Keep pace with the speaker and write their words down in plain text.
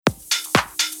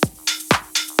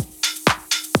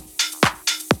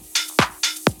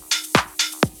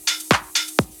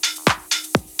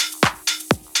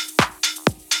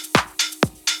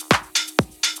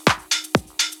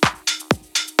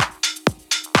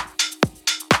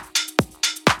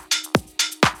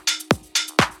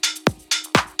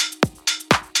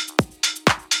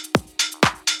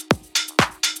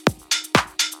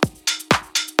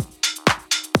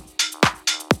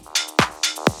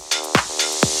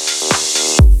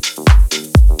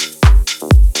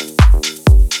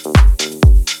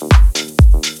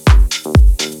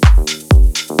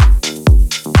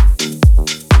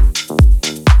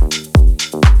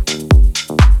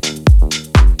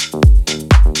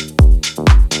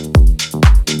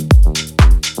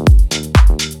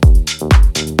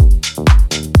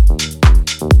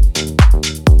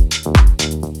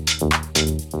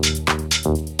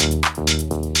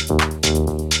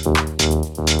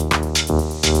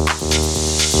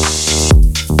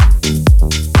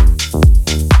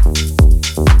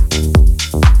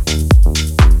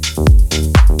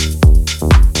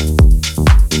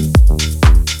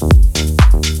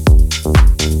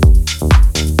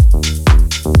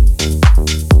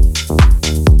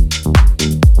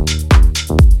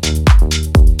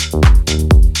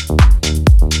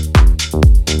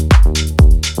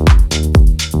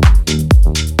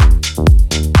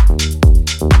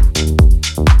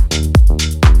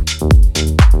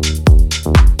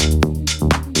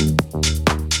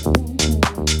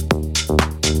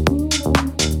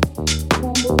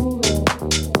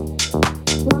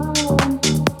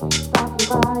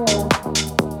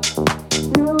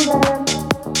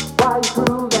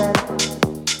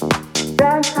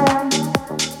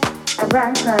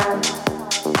prancing,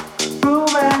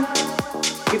 grooving,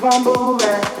 keep on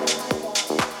moving,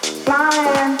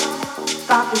 flying,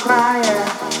 stop your crying,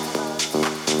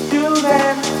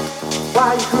 choosing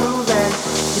while you're cruising.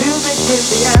 Music is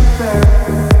the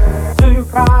answer to your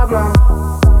problem.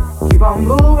 Keep on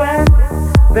moving,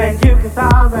 then you can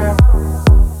solve them.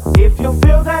 If you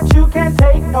feel that you can't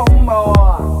take no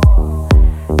more,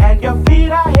 and your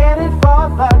feet are headed for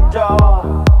the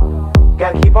door,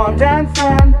 gotta keep on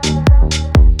dancing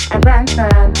and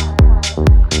prancing,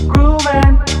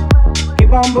 grooving,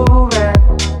 keep on moving,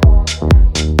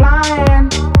 flying,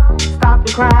 stop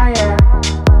your crying,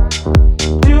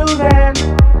 choosing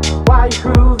while you're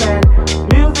cruising.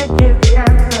 Music is the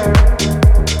answer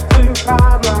to your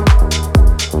problem.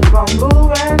 Keep on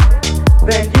moving,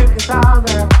 then you can solve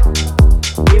them.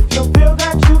 If you feel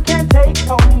that you can't take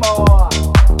no more,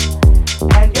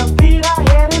 and your feet are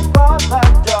headed for the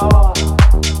door,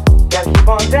 gotta keep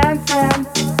on dancing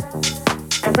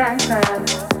and prancing,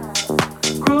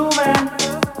 grooving,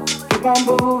 keep on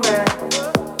moving,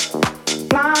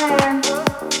 flying,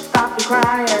 stop the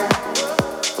crying,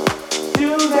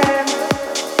 choosing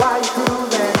while you're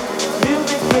cruising.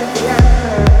 Music is the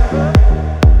answer.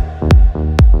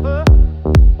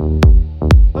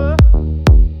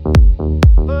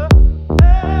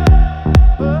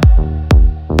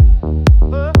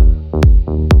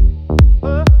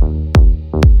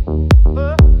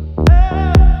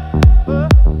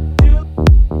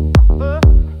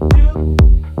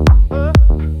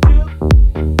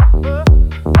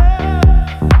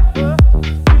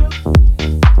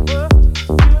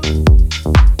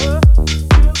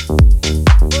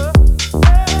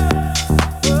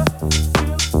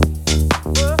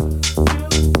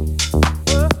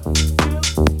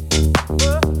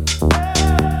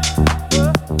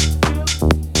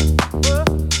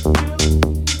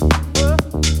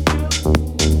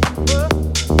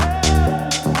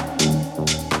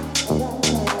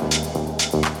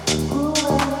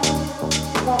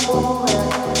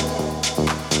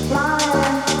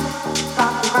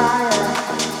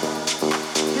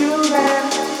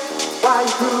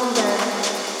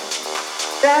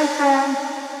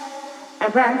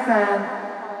 Prancing,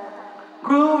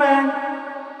 grooving,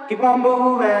 keep on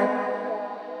moving,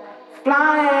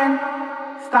 flying,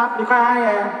 stop your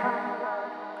crying,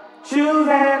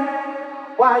 choosing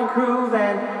while you're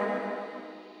cruising,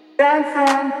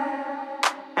 dancing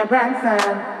and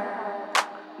prancing,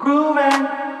 grooving,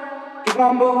 keep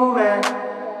on moving,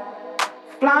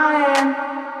 flying,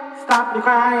 stop your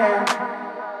crying,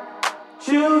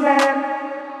 choosing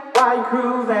while you're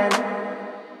cruising,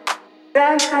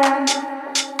 dancing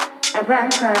and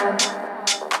prancing,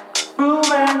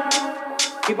 grooving,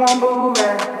 keep on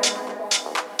moving,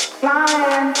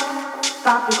 flying,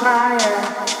 stop your crying,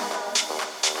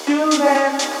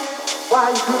 choosing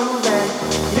while you're cruising.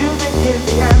 Music is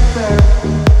the answer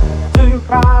to your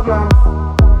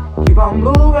problems. Keep on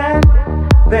moving,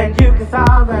 then you can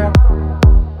solve them.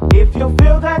 If you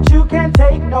feel that you can't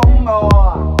take no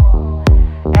more,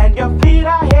 and your feet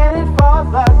are headed for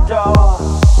the door,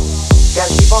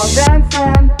 gotta keep on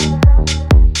dancing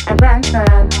and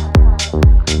prancing,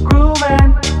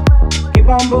 grooving, keep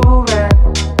on moving,